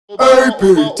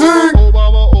A.P.T.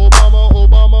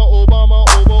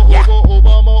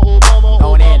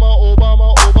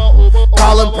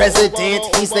 Call him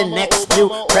president, he's the next new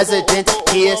president.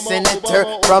 He is senator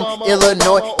from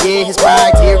Illinois. Yeah, his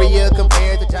criteria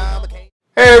compared to John McCain.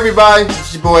 Hey everybody,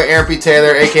 it's your boy Aaron P.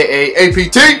 Taylor, aka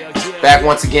A.P.T. Back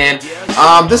once again.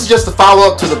 This is just a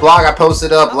follow-up to the blog I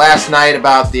posted up last night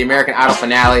about the American Idol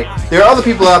finale. There are other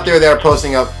people out there that are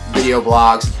posting up video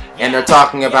blogs, and they're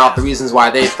talking about the reasons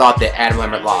why they thought that Adam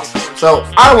Lambert lost. So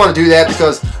I don't want to do that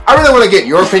because I really want to get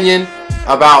your opinion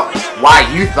about why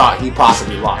you thought he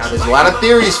possibly lost. Now, there's a lot of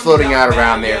theories floating out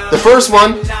around there. The first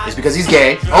one is because he's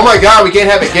gay. Oh my god, we can't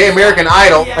have a gay American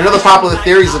Idol. Another popular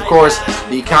theory is, of course,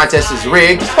 the contest is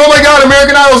rigged. Oh my god,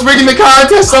 American Idol's rigging the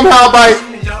contest somehow by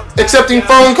accepting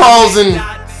phone calls and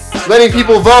letting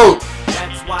people vote.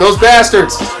 Those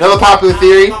bastards. Another popular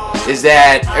theory is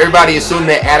that everybody assumed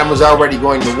that Adam was already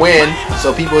going to win,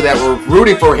 so people that were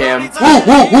rooting for him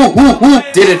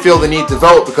didn't feel the need to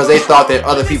vote because they thought that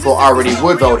other people already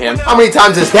would vote him. How many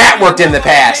times has that worked in the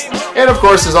past? And of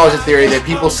course, there's always a theory that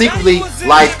people secretly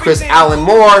liked Kris Allen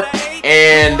more,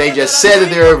 and they just said that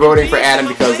they were voting for Adam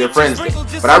because their friends did.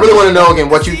 But I really want to know again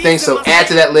what you think, so add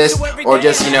to that list, or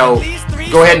just, you know,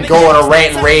 go ahead and go on a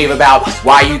rant and rave about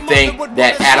why you think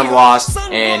that Adam lost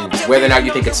and whether or not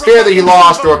you think it's fair that he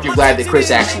lost, or if you're glad that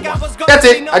Kris actually won. That's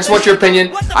it. I just want your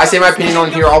opinion. I say my opinion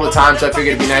on here all the time, so I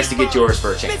figured it'd be nice to get yours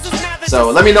for a change. So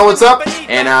let me know what's up,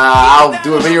 and I'll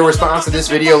do a video response to this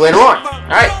video later on.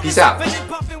 Alright, peace out.